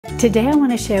Today I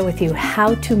want to share with you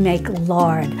how to make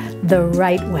lard the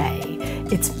right way.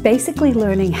 It's basically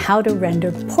learning how to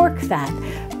render pork fat,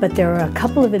 but there are a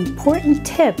couple of important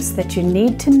tips that you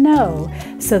need to know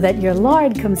so that your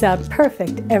lard comes out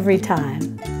perfect every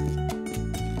time.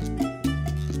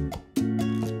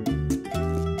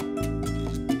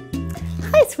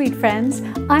 Hi sweet friends,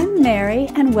 I'm Mary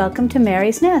and welcome to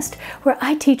Mary's Nest, where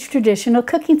I teach traditional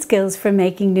cooking skills for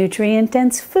making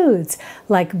nutrient-dense foods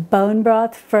like bone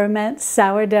broth, ferment,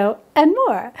 sourdough, and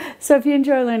more. So if you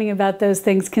enjoy learning about those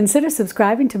things, consider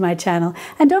subscribing to my channel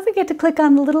and don't forget to click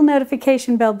on the little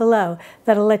notification bell below.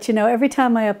 That'll let you know every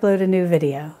time I upload a new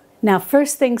video. Now,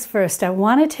 first things first, I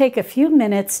want to take a few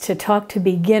minutes to talk to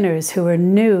beginners who are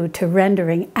new to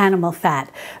rendering animal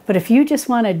fat. But if you just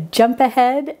want to jump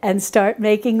ahead and start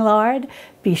making lard,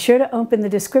 be sure to open the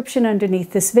description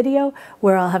underneath this video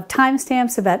where I'll have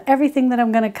timestamps about everything that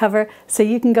I'm going to cover so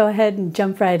you can go ahead and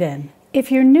jump right in.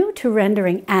 If you're new to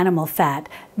rendering animal fat,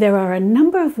 there are a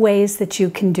number of ways that you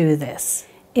can do this.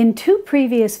 In two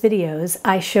previous videos,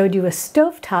 I showed you a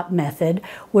stovetop method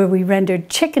where we rendered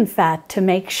chicken fat to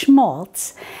make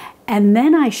schmaltz, and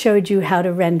then I showed you how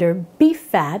to render beef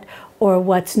fat, or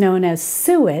what's known as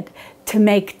suet, to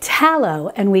make tallow,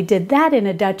 and we did that in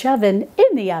a Dutch oven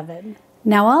in the oven.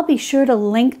 Now I'll be sure to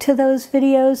link to those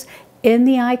videos in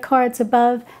the iCards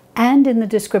above and in the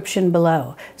description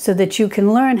below so that you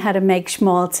can learn how to make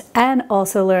schmaltz and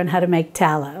also learn how to make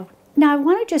tallow. Now I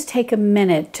want to just take a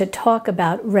minute to talk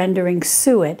about rendering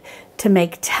suet to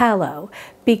make tallow,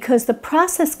 because the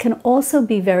process can also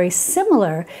be very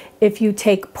similar if you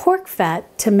take pork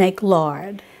fat to make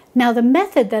lard. Now the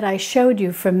method that I showed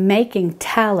you for making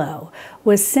tallow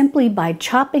was simply by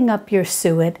chopping up your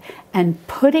suet and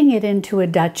putting it into a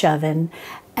Dutch oven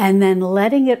and then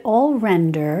letting it all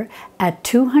render at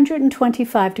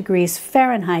 225 degrees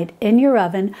Fahrenheit in your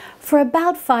oven for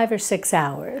about 5 or 6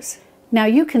 hours. Now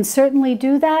you can certainly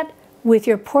do that with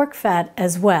your pork fat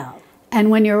as well. And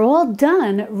when you're all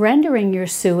done rendering your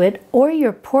suet or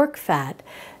your pork fat,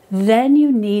 then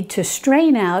you need to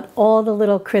strain out all the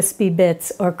little crispy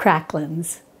bits or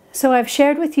cracklings. So I've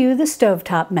shared with you the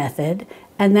stovetop method,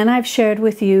 and then I've shared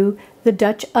with you the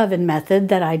Dutch oven method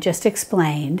that I just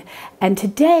explained. And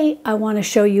today I want to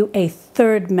show you a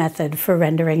third method for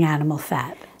rendering animal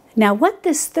fat. Now what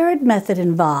this third method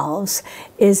involves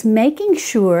is making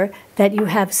sure that you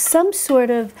have some sort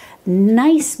of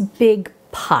nice big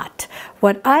pot.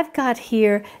 What I've got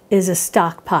here is a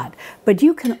stock pot, but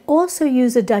you can also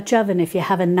use a Dutch oven if you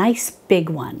have a nice big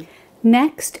one.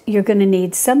 Next, you're going to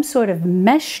need some sort of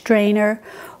mesh strainer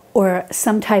or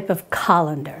some type of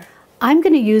colander. I'm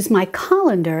going to use my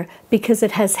colander because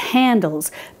it has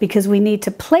handles, because we need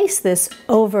to place this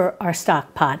over our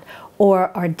stock pot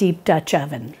or our deep Dutch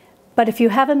oven. But if you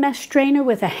have a mesh strainer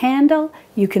with a handle,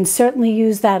 you can certainly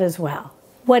use that as well.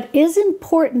 What is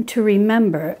important to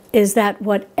remember is that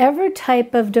whatever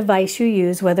type of device you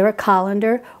use, whether a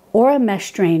colander or a mesh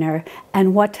strainer,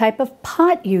 and what type of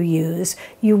pot you use,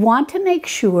 you want to make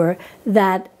sure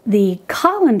that the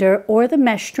colander or the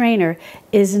mesh strainer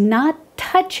is not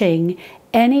touching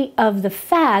any of the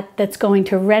fat that's going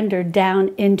to render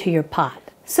down into your pot.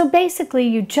 So basically,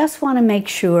 you just want to make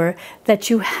sure that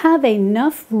you have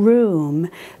enough room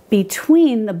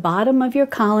between the bottom of your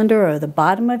colander or the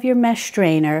bottom of your mesh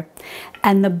strainer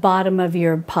and the bottom of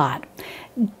your pot.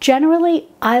 Generally,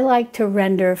 I like to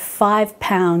render 5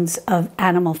 pounds of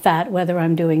animal fat, whether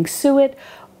I'm doing suet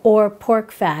or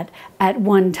pork fat at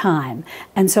one time.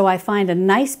 And so I find a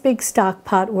nice big stock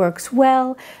pot works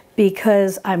well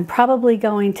because I'm probably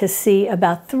going to see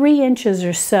about 3 inches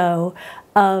or so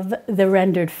of the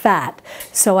rendered fat.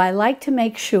 So I like to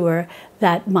make sure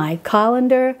that my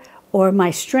colander or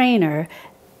my strainer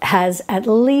has at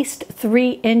least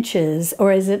 3 inches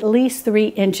or is at least 3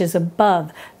 inches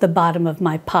above the bottom of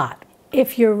my pot.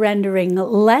 If you're rendering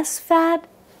less fat,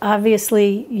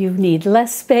 obviously you need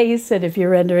less space, and if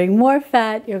you're rendering more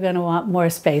fat, you're going to want more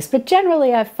space. But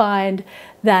generally I find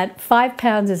that 5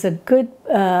 pounds is a good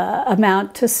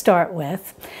amount to start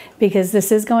with, because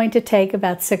this is going to take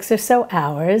about 6 or so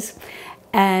hours,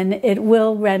 and it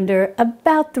will render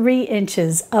about 3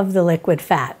 inches of the liquid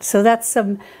fat. So that's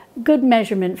some good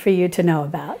measurement for you to know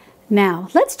about. Now,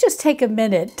 let's just take a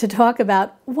minute to talk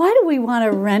about why do we want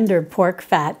to render pork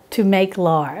fat to make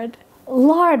lard.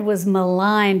 Lard was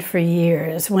maligned for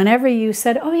years. Whenever you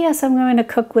said, oh yes, I'm going to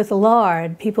cook with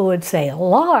lard, people would say,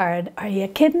 lard? Are you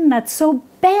kidding? That's so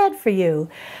bad for you.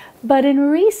 But in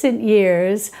recent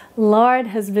years, lard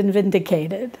has been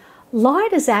vindicated.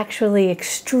 Lard is actually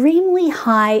extremely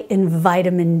high in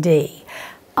vitamin D.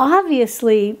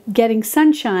 Obviously, getting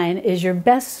sunshine is your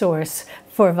best source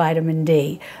for vitamin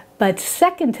D, But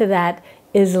second to that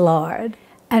is lard.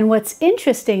 And what's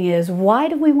interesting is, why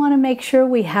do we want to make sure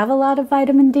we have a lot of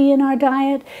vitamin D in our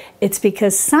diet? It's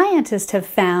because scientists have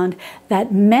found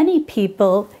that many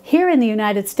people here in the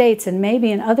United States, and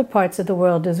maybe in other parts of the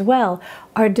world as well,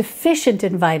 are deficient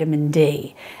in vitamin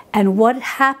D. And what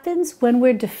happens when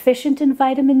we're deficient in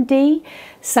vitamin D?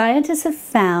 Scientists have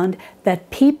found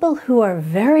that people who are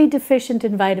very deficient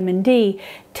in vitamin D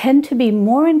tend to be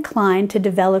more inclined to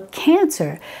develop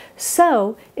cancer.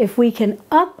 So if we can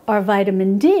up our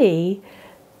vitamin D,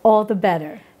 all the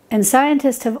better. And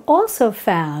scientists have also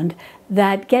found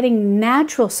that getting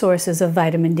natural sources of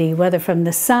vitamin D, whether from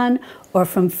the sun or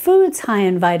from foods high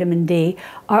in vitamin D,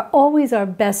 are always our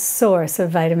best source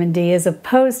of vitamin D as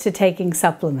opposed to taking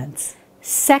supplements.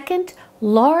 Second,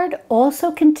 lard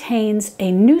also contains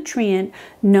a nutrient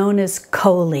known as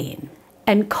choline.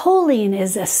 And choline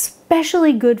is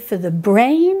especially good for the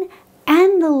brain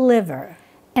and the liver.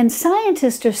 And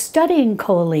scientists are studying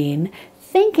choline,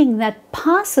 thinking that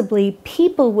possibly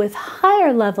people with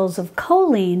higher levels of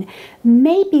choline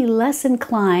may be less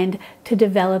inclined to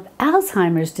develop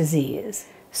Alzheimer's disease.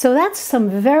 So that's some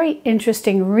very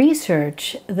interesting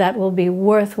research that will be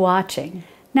worth watching.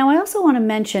 Now, I also want to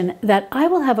mention that I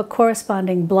will have a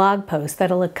corresponding blog post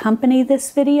that'll accompany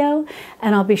this video,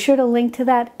 and I'll be sure to link to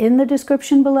that in the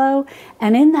description below.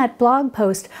 And in that blog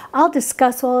post, I'll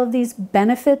discuss all of these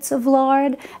benefits of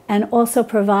lard and also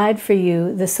provide for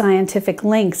you the scientific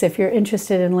links if you're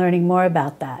interested in learning more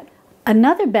about that.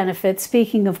 Another benefit,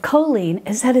 speaking of choline,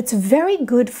 is that it's very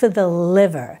good for the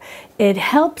liver. It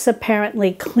helps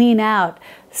apparently clean out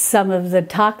some of the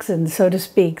toxins, so to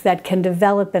speak, that can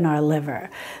develop in our liver.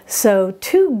 So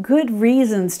two good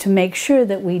reasons to make sure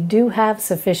that we do have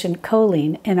sufficient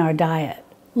choline in our diet.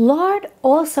 Lard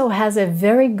also has a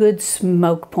very good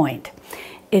smoke point.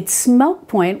 Its smoke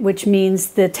point, which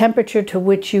means the temperature to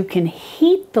which you can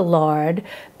heat the lard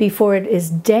before it is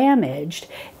damaged,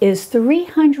 is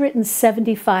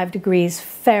 375 degrees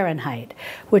Fahrenheit,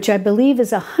 which I believe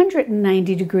is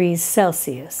 190 degrees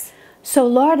Celsius. So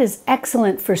lard is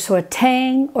excellent for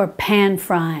sautéing or pan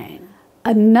frying.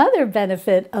 Another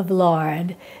benefit of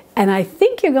lard, and I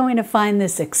think you're going to find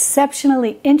this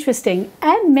exceptionally interesting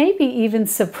and maybe even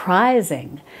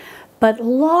surprising, but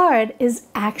lard is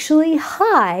actually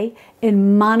high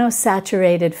in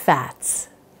monosaturated fats.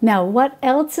 Now, what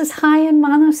else is high in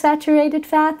monosaturated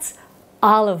fats?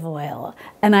 Olive oil.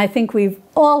 And I think we've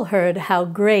all heard how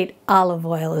great olive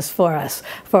oil is for us,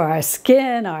 for our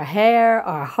skin, our hair,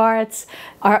 our hearts,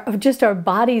 just our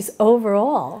bodies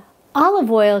overall.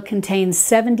 Olive oil contains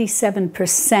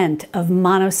 77% of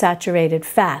monosaturated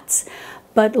fats,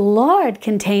 but lard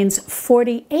contains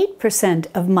 48%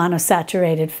 of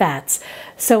monosaturated fats.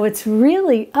 So it's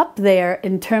really up there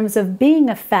in terms of being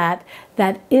a fat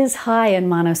that is high in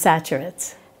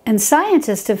monosaturates. And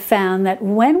scientists have found that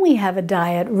when we have a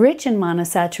diet rich in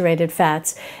monosaturated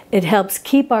fats, it helps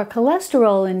keep our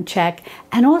cholesterol in check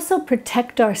and also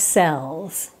protect our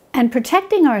cells. And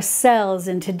protecting our cells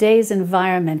in today's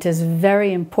environment is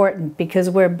very important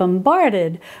because we're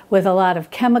bombarded with a lot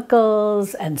of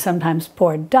chemicals and sometimes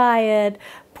poor diet,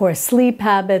 poor sleep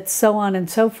habits, so on and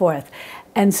so forth.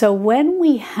 And so when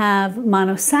we have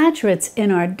monosaturates in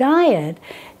our diet,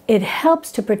 it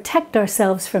helps to protect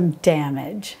ourselves from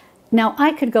damage. Now,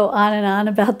 I could go on and on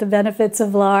about the benefits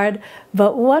of lard,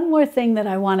 but one more thing that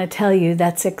I want to tell you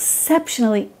that's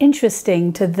exceptionally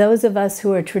interesting to those of us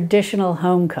who are traditional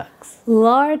home cooks.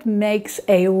 Lard makes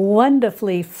a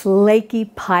wonderfully flaky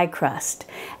pie crust,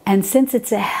 and since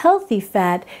it's a healthy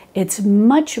fat, it's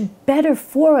much better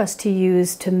for us to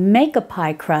use to make a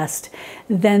pie crust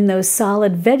than those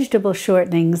solid vegetable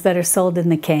shortenings that are sold in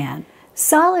the can.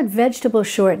 Solid vegetable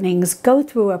shortenings go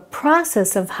through a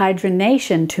process of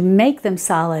hydrogenation to make them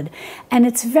solid, and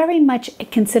it's very much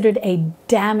considered a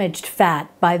damaged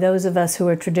fat by those of us who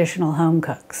are traditional home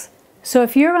cooks. So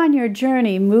if you're on your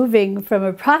journey moving from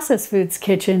a processed foods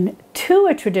kitchen to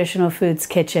a traditional foods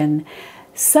kitchen,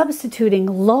 substituting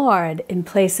lard in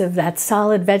place of that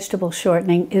solid vegetable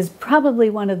shortening is probably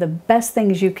one of the best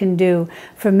things you can do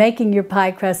for making your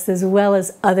pie crust as well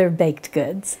as other baked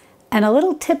goods. And a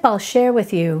little tip I'll share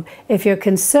with you, if you're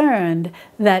concerned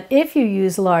that if you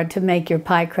use lard to make your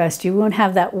pie crust, you won't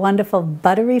have that wonderful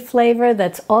buttery flavor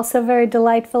that's also very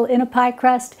delightful in a pie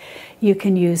crust, you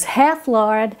can use half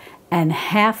lard and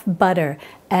half butter.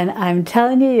 And I'm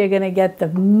telling you, you're going to get the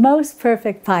most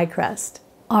perfect pie crust.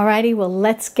 Alrighty, well,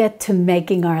 let's get to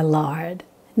making our lard.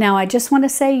 Now, I just want to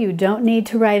say you don't need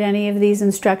to write any of these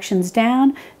instructions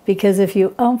down, because if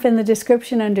you open the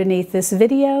description underneath this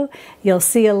video, you'll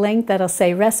see a link that'll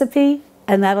say recipe,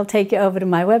 and that'll take you over to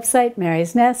my website,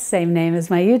 Mary's Nest, same name as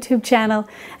my YouTube channel,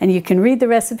 and you can read the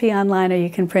recipe online or you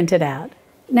can print it out.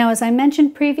 Now, as I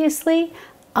mentioned previously,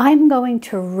 I'm going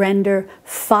to render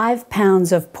 5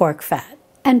 pounds of pork fat.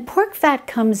 And pork fat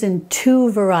comes in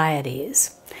 2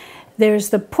 varieties. There's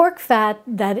the pork fat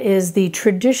that is the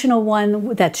traditional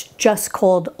one that's just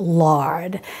called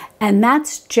lard. And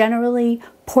that's generally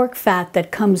pork fat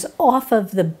that comes off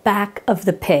of the back of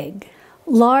the pig.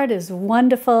 Lard is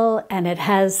wonderful, and it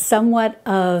has somewhat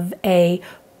of a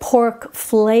pork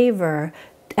flavor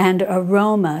and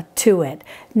aroma to it.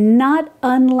 Not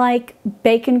unlike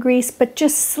bacon grease, but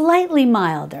just slightly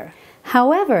milder.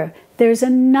 However, there's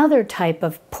another type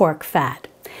of pork fat,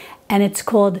 and it's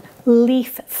called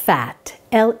leaf fat,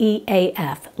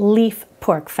 L-E-A-F, leaf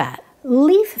pork fat.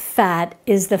 Leaf fat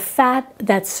is the fat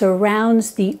that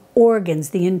surrounds the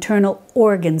organs, the internal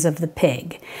organs of the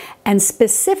pig. And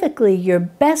specifically, your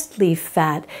best leaf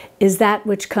fat is that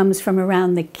which comes from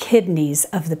around the kidneys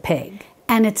of the pig.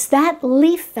 And it's that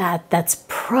leaf fat that's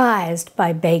prized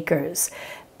by bakers,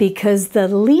 because the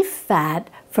leaf fat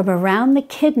from around the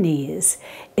kidneys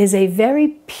is a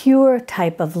very pure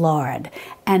type of lard,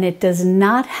 and it does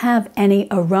not have any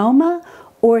aroma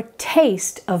or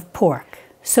taste of pork.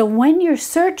 So when you're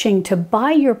searching to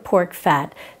buy your pork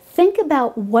fat, think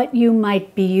about what you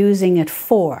might be using it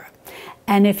for.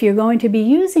 And if you're going to be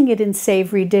using it in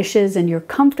savory dishes and you're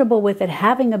comfortable with it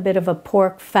having a bit of a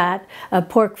pork fat, a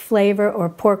pork flavor or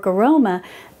pork aroma,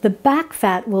 the back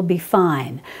fat will be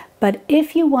fine. But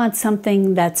if you want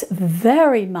something that's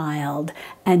very mild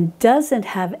and doesn't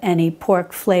have any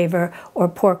pork flavor or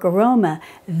pork aroma,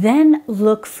 then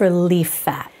look for leaf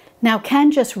fat. Now, can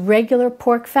just regular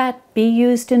pork fat be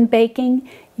used in baking?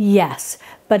 Yes,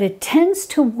 but it tends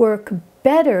to work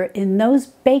better in those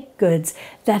baked goods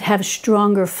that have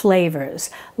stronger flavors,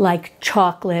 like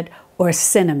chocolate or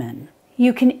cinnamon.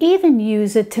 You can even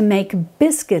use it to make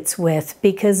biscuits with,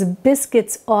 because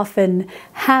biscuits often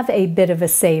have a bit of a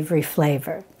savory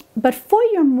flavor. But for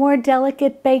your more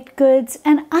delicate baked goods,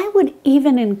 and I would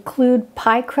even include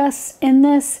pie crusts in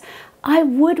this, I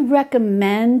would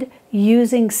recommend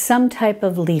using some type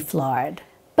of leaf lard.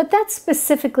 But that's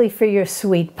specifically for your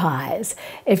sweet pies.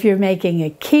 If you're making a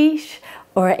quiche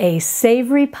or a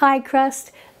savory pie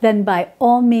crust, then by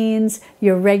all means,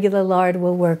 your regular lard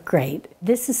will work great.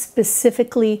 This is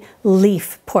specifically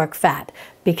leaf pork fat,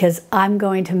 because I'm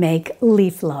going to make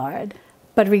leaf lard.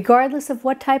 But regardless of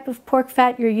what type of pork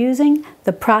fat you're using,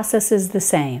 the process is the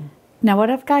same. Now,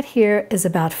 what I've got here is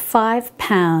about 5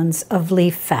 pounds of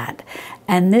leaf fat,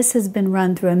 and this has been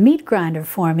run through a meat grinder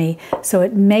for me, so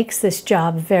it makes this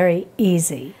job very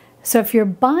easy. So if you're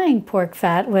buying pork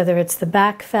fat, whether it's the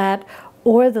back fat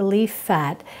or the leaf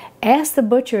fat, ask the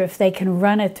butcher if they can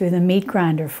run it through the meat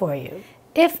grinder for you.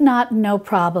 If not, no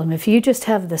problem. If you just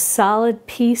have the solid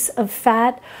piece of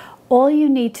fat, all you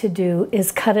need to do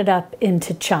is cut it up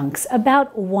into chunks,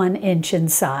 about 1 inch in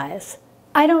size.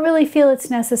 I don't really feel it's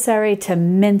necessary to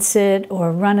mince it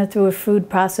or run it through a food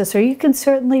processor. You can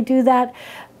certainly do that,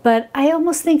 but I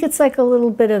almost think it's like a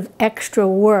little bit of extra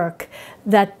work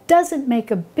that doesn't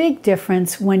make a big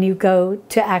difference when you go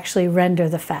to actually render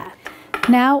the fat.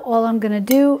 Now all I'm going to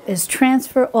do is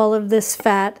transfer all of this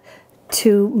fat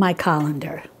to my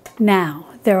colander. Now,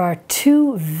 there are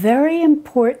 2 very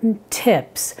important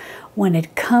tips when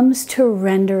it comes to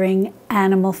rendering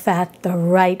animal fat the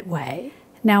right way.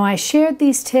 Now, I shared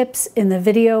these tips in the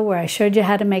video where I showed you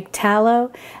how to make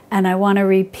tallow, and I want to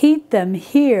repeat them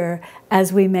here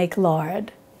as we make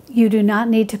lard. You do not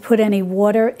need to put any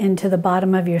water into the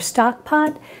bottom of your stock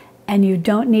pot, and you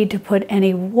don't need to put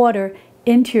any water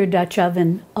into your Dutch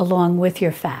oven along with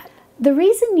your fat. The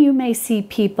reason you may see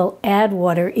people add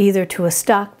water either to a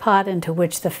stock pot into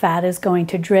which the fat is going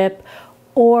to drip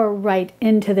or right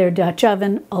into their Dutch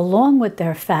oven along with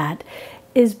their fat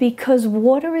is because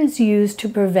water is used to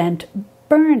prevent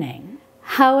burning.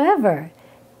 However,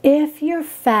 if your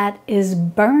fat is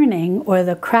burning or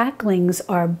the cracklings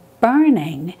are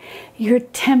burning, your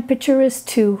temperature is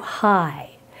too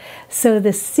high. So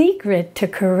the secret to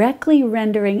correctly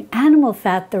rendering animal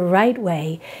fat the right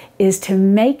way is to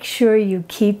make sure you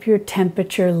keep your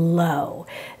temperature low.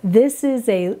 This is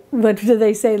a, what do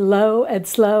they say, low and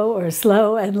slow or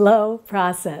slow and low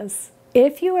process.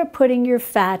 If you are putting your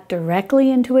fat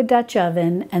directly into a Dutch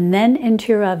oven and then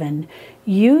into your oven,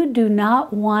 you do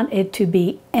not want it to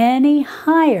be any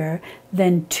higher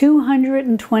than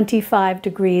 225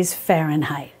 degrees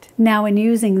Fahrenheit. Now, in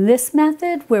using this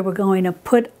method where we're going to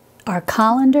put our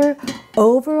colander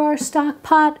over our stock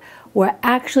pot, we're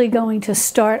actually going to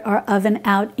start our oven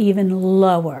out even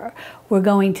lower. We're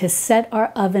going to set our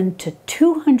oven to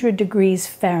 200 degrees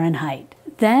Fahrenheit.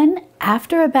 Then,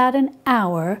 after about an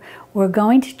hour, we're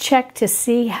going to check to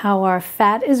see how our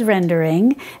fat is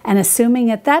rendering, and assuming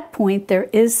at that point there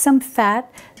is some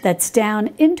fat that's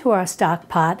down into our stock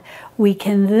pot, we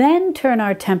can then turn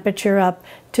our temperature up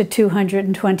to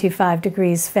 225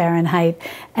 degrees Fahrenheit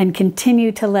and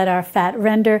continue to let our fat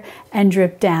render and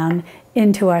drip down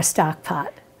into our stock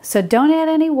pot. So don't add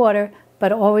any water,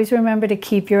 but always remember to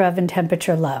keep your oven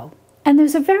temperature low. And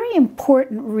there's a very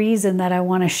important reason that I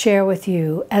want to share with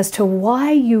you as to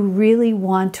why you really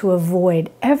want to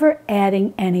avoid ever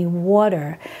adding any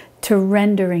water to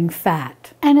rendering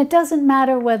fat. And it doesn't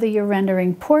matter whether you're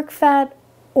rendering pork fat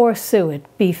or suet,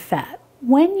 beef fat.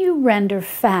 When you render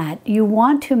fat, you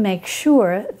want to make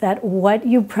sure that what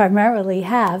you primarily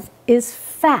have is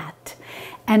fat.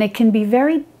 And it can be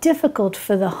very difficult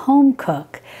for the home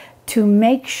cook to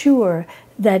make sure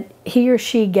that he or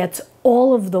she gets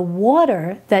all of the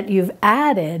water that you've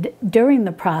added during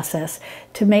the process.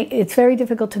 It's very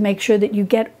difficult to make sure that you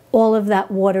get all of that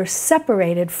water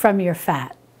separated from your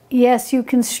fat. Yes, you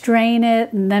can strain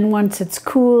it, and then once it's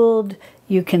cooled,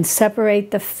 you can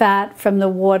separate the fat from the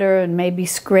water and maybe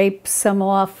scrape some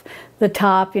off the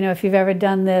top. You know, if you've ever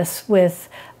done this with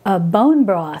bone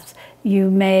broth,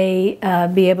 you may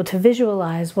be able to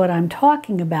visualize what I'm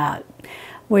talking about,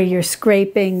 where you're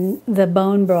scraping the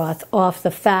bone broth off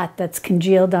the fat that's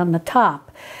congealed on the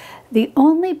top. The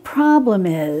only problem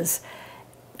is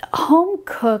home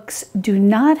cooks do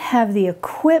not have the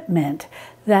equipment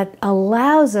that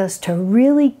allows us to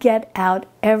really get out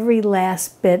every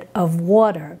last bit of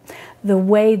water the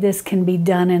way this can be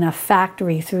done in a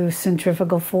factory through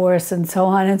centrifugal force and so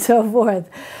on and so forth.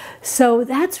 So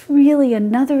that's really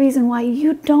another reason why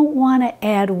you don't want to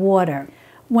add water.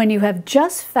 When you have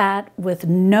just fat with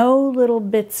no little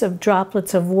bits of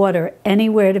droplets of water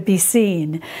anywhere to be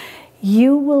seen,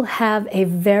 you will have a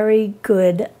very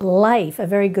good life, a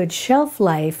very good shelf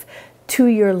life to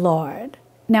your lard.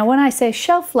 Now, when I say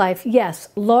shelf life, yes,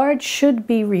 lard should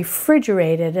be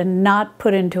refrigerated and not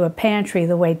put into a pantry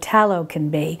the way tallow can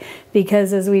be,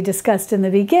 because as we discussed in the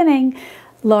beginning,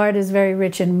 lard is very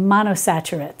rich in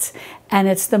monosaturates, and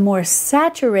it's the more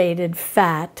saturated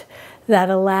fat that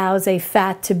allows a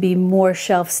fat to be more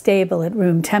shelf stable at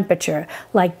room temperature,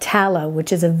 like tallow,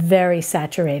 which is a very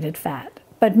saturated fat.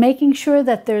 But making sure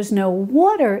that there's no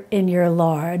water in your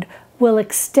lard will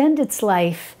extend its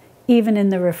life even in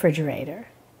the refrigerator.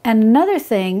 And another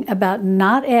thing about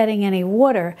not adding any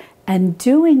water and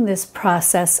doing this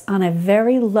process on a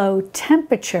very low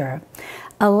temperature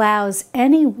allows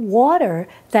any water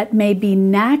that may be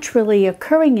naturally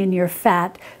occurring in your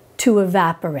fat to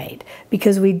evaporate,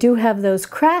 because we do have those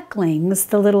cracklings,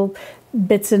 the little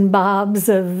bits and bobs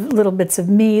of little bits of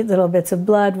meat, little bits of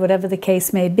blood, whatever the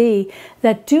case may be,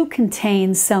 that do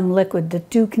contain some liquid, that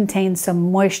do contain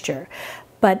some moisture.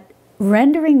 But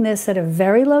rendering this at a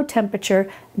very low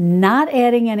temperature, not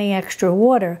adding any extra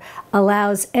water,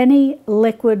 allows any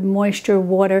liquid, moisture,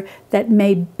 water that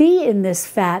may be in this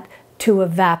fat to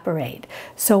evaporate.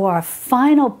 So our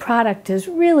final product is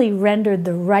really rendered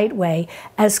the right way,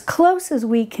 as close as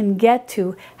we can get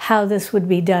to how this would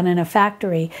be done in a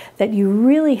factory, that you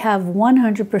really have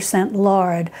 100%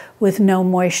 lard with no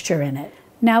moisture in it.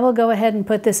 Now we'll go ahead and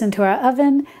put this into our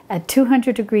oven at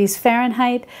 200 degrees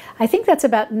Fahrenheit. I think that's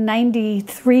about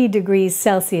 93 degrees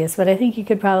Celsius, but I think you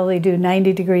could probably do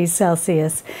 90 degrees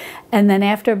Celsius. And then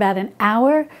after about an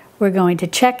hour, we're going to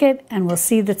check it, and we'll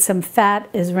see that some fat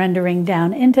is rendering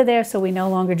down into there, so we no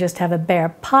longer just have a bare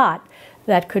pot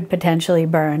that could potentially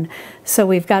burn. So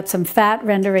we've got some fat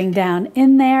rendering down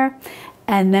in there,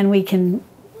 and then we can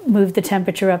move the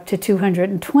temperature up to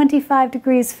 225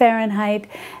 degrees Fahrenheit,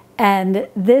 and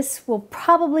this will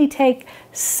probably take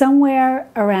somewhere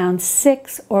around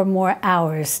 6 or more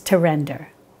hours to render.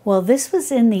 Well, this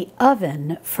was in the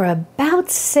oven for about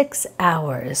 6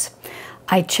 hours.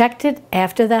 I checked it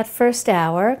after that first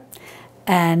hour,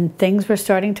 and things were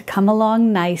starting to come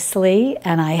along nicely,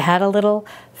 and I had a little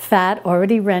fat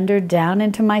already rendered down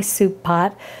into my soup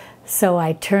pot. So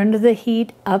I turned the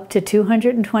heat up to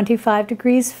 225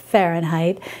 degrees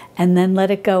Fahrenheit and then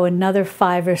let it go another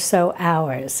 5 or so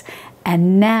hours.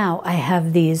 And now I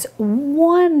have these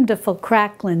wonderful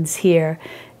cracklings here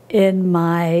in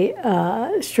my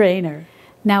strainer.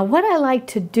 Now, what I like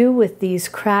to do with these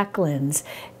cracklings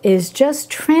is just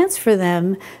transfer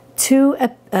them to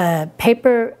a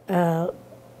paper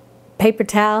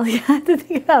towel,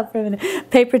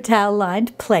 paper towel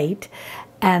lined plate,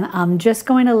 and I'm just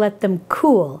going to let them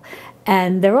cool.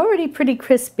 And they're already pretty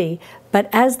crispy, but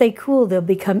as they cool, they'll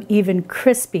become even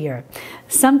crispier.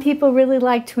 Some people really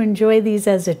like to enjoy these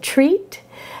as a treat,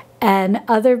 and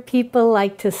other people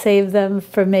like to save them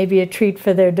for maybe a treat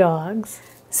for their dogs.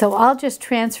 So I'll just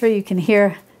transfer. You can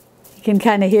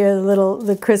kind of hear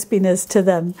the crispiness to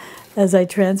them as I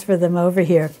transfer them over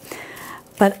here.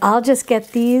 But I'll just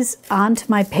get these onto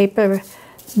my paper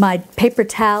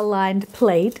towel lined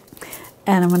plate,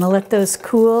 and I'm going to let those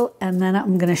cool, and then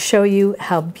I'm going to show you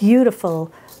how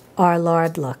beautiful our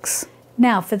lard looks.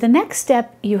 Now for the next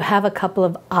step, you have a couple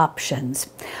of options.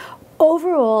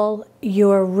 Overall,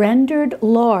 your rendered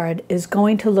lard is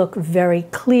going to look very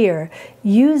clear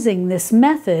using this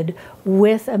method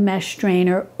with a mesh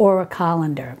strainer or a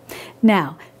colander.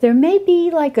 Now, there may be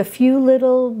like a few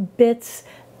little bits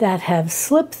that have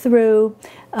slipped through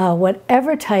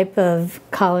whatever type of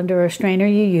colander or strainer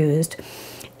you used,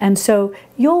 and so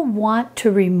you'll want to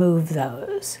remove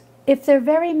those. If they're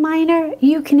very minor,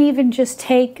 you can even just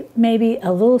take maybe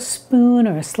a little spoon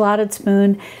or a slotted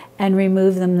spoon and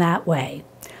remove them that way.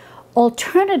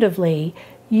 Alternatively,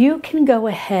 you can go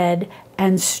ahead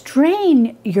and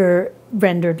strain your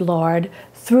rendered lard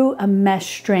through a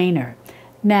mesh strainer.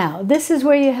 Now, this is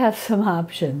where you have some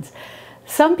options.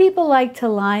 Some people like to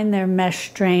line their mesh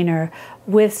strainer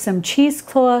with some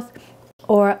cheesecloth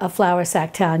or a flour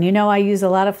sack towel. And you know I use a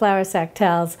lot of flour sack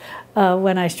towels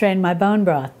when I strain my bone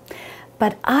broth.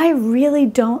 But I really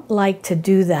don't like to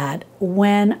do that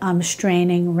when I'm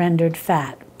straining rendered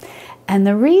fat. And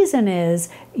the reason is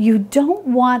you don't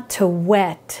want to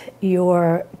wet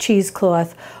your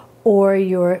cheesecloth or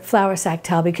your flour sack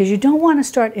towel because you don't want to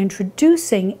start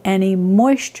introducing any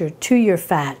moisture to your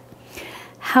fat.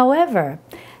 However,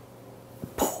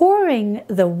 pouring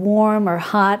the warm or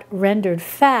hot rendered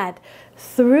fat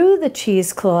through the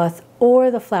cheesecloth or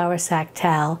the flour sack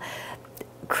towel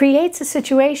creates a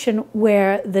situation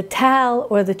where the towel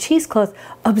or the cheesecloth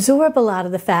absorb a lot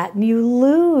of the fat and you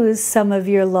lose some of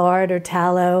your lard or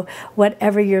tallow,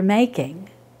 whatever you're making.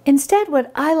 Instead,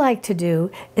 what I like to do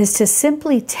is to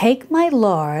simply take my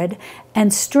lard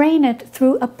and strain it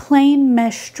through a plain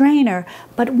mesh strainer,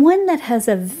 but one that has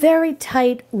a very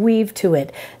tight weave to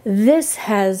it. This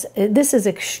is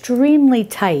extremely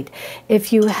tight.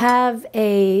 If you have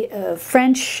a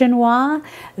French chinois,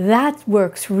 that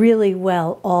works really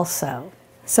well also.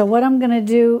 So what I'm going to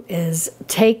do is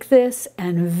take this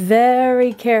and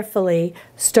very carefully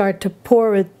start to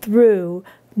pour it through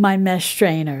my mesh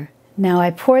strainer. Now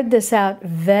I poured this out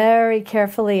very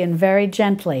carefully and very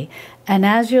gently, and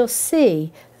as you'll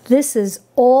see, this is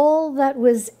all that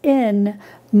was in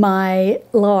my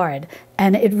lard,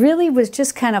 and it really was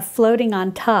just kind of floating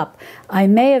on top. I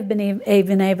may have been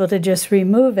even able to just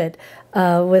remove it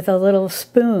with a little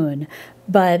spoon,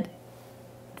 but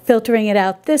filtering it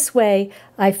out this way,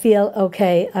 I feel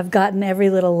okay, I've gotten every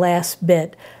little last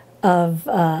bit of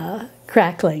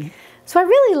crackling. So I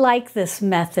really like this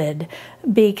method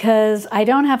because I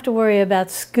don't have to worry about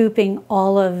scooping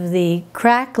all of the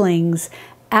cracklings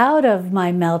out of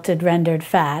my melted rendered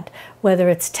fat, whether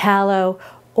it's tallow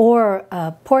or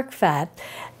pork fat.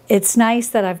 It's nice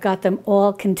that I've got them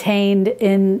all contained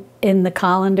in the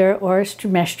colander or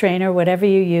mesh strainer, whatever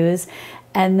you use,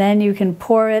 and then you can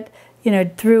pour it,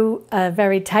 through a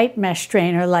very tight mesh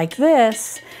strainer like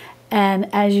this, and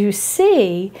as you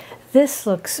see, this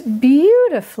looks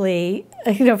beautifully,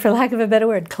 for lack of a better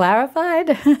word,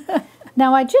 clarified.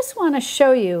 Now I just want to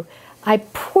show you, I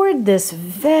poured this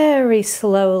very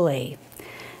slowly,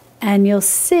 and you'll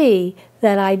see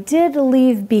that I did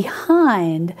leave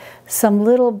behind some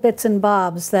little bits and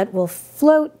bobs that will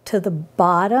float to the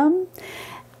bottom.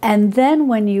 And then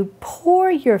when you pour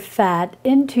your fat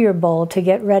into your bowl to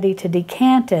get ready to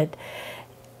decant it,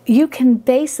 you can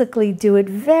basically do it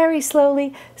very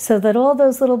slowly so that all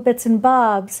those little bits and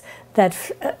bobs that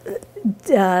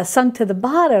sunk to the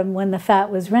bottom when the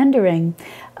fat was rendering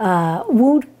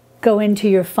won't go into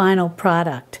your final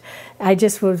product. I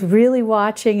just was really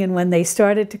watching, and when they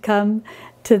started to come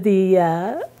to the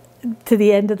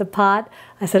end of the pot,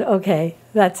 I said, okay,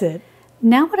 that's it.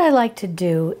 Now what I like to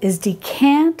do is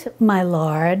decant my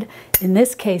lard, in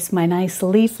this case my nice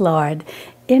leaf lard,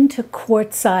 into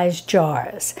quart-sized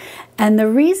jars. And the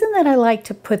reason that I like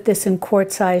to put this in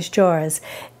quart-sized jars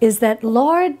is that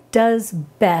lard does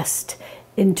best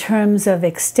in terms of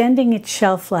extending its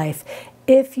shelf life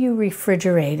if you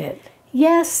refrigerate it.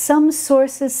 Yes, some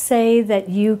sources say that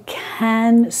you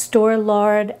can store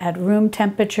lard at room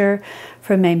temperature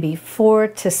for maybe 4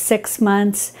 to 6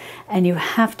 months, and you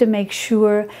have to make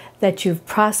sure that you've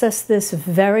processed this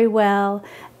very well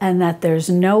and that there's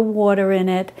no water in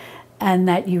it, and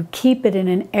that you keep it in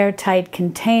an airtight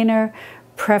container,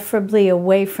 preferably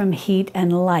away from heat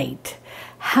and light.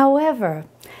 However,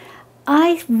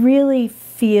 I really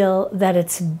feel that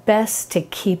it's best to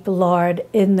keep lard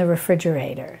in the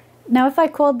refrigerator. Now, if I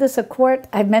called this a quart,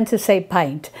 I meant to say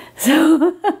pint,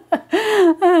 so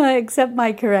accept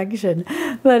my correction.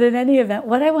 But in any event,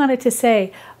 what I wanted to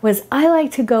say was I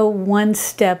like to go one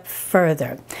step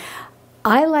further.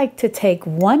 I like to take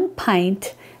 1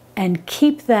 pint and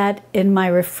keep that in my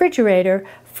refrigerator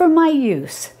for my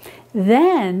use.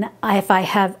 Then, if I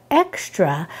have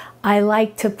extra, I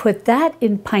like to put that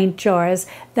in pint jars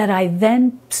that I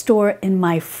then store in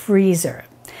my freezer.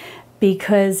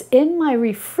 Because in my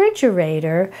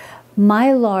refrigerator,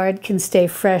 my lard can stay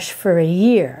fresh for a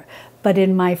year, but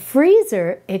in my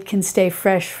freezer, it can stay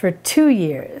fresh for 2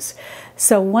 years.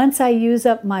 So once I use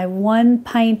up my 1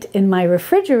 pint in my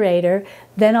refrigerator,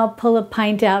 then I'll pull a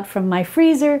pint out from my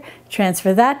freezer,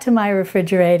 transfer that to my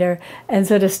refrigerator, and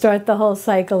sort of start the whole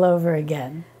cycle over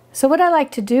again. So what I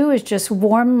like to do is just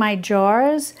warm my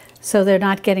jars so they're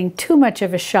not getting too much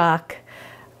of a shock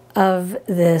of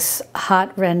this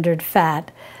hot rendered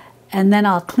fat. And then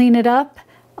I'll clean it up,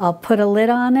 I'll put a lid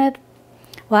on it.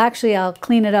 Well, actually I'll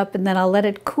clean it up and then I'll let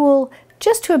it cool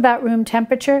just to about room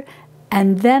temperature,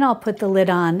 and then I'll put the lid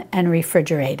on and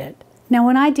refrigerate it. Now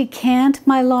when I decant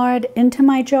my lard into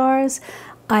my jars,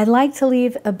 I like to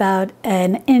leave about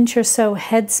 1 inch or so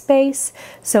headspace,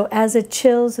 so as it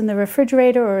chills in the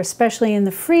refrigerator or especially in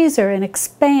the freezer and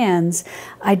expands,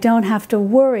 I don't have to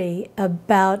worry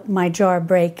about my jar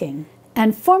breaking.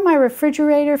 And for my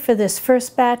refrigerator, for this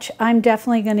first batch, I'm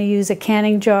definitely going to use a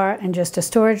canning jar and just a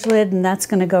storage lid, and that's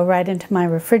going to go right into my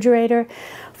refrigerator.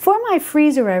 For my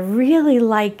freezer, I really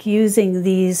like using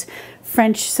these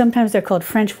French, sometimes they're called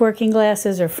French working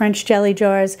glasses or French jelly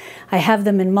jars. I have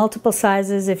them in multiple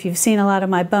sizes. If you've seen a lot of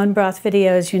my bone broth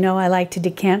videos, you know I like to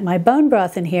decant my bone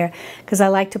broth in here because I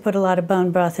like to put a lot of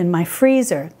bone broth in my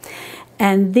freezer.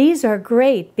 And these are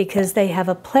great because they have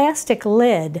a plastic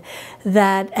lid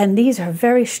and these are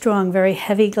very strong, very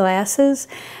heavy glasses.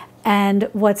 And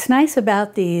what's nice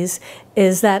about these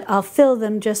is that I'll fill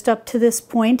them just up to this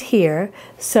point here.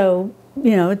 So,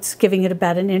 you know, it's giving it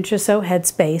about 1 inch or so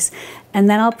headspace. And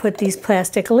then I'll put these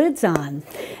plastic lids on.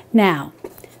 Now,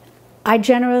 I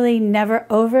generally never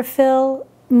overfill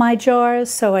my jars,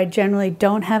 so I generally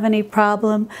don't have any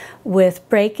problem with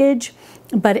breakage.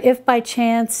 But if by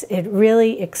chance it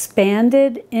really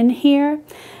expanded in here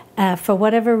for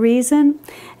whatever reason,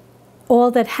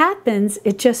 all that happens,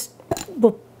 it just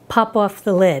will pop off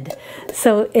the lid.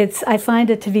 So I find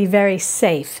it to be very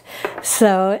safe.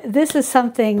 So this is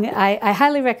something I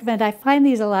highly recommend. I find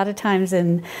these a lot of times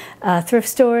in thrift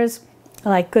stores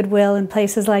like Goodwill and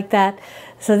places like that.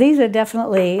 So these are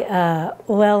definitely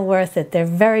well worth it. They're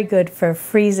very good for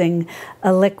freezing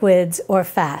liquids or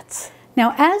fats.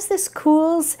 Now, as this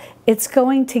cools, it's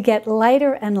going to get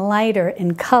lighter and lighter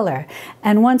in color.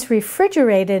 And once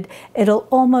refrigerated, it'll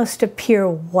almost appear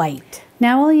white.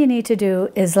 Now all you need to do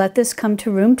is let this come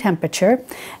to room temperature,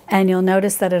 and you'll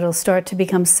notice that it'll start to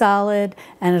become solid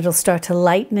and it'll start to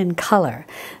lighten in color.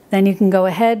 Then you can go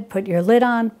ahead, put your lid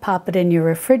on, pop it in your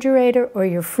refrigerator or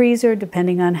your freezer,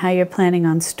 depending on how you're planning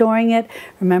on storing it.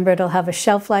 Remember, it'll have a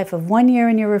shelf life of 1 year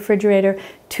in your refrigerator,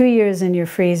 2 years in your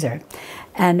freezer.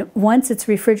 And once it's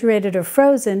refrigerated or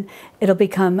frozen, it'll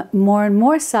become more and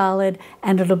more solid,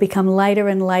 and it'll become lighter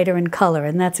and lighter in color,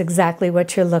 and that's exactly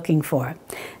what you're looking for.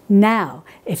 Now,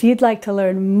 if you'd like to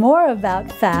learn more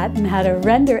about fat and how to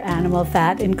render animal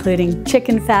fat, including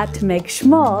chicken fat to make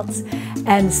schmaltz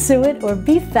and suet or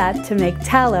beef fat to make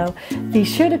tallow, be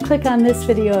sure to click on this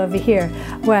video over here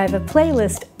where I have a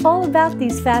playlist all about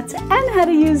these fats and how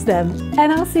to use them.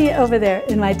 And I'll see you over there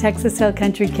in my Texas Hill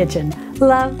Country kitchen.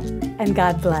 Love and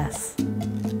God bless.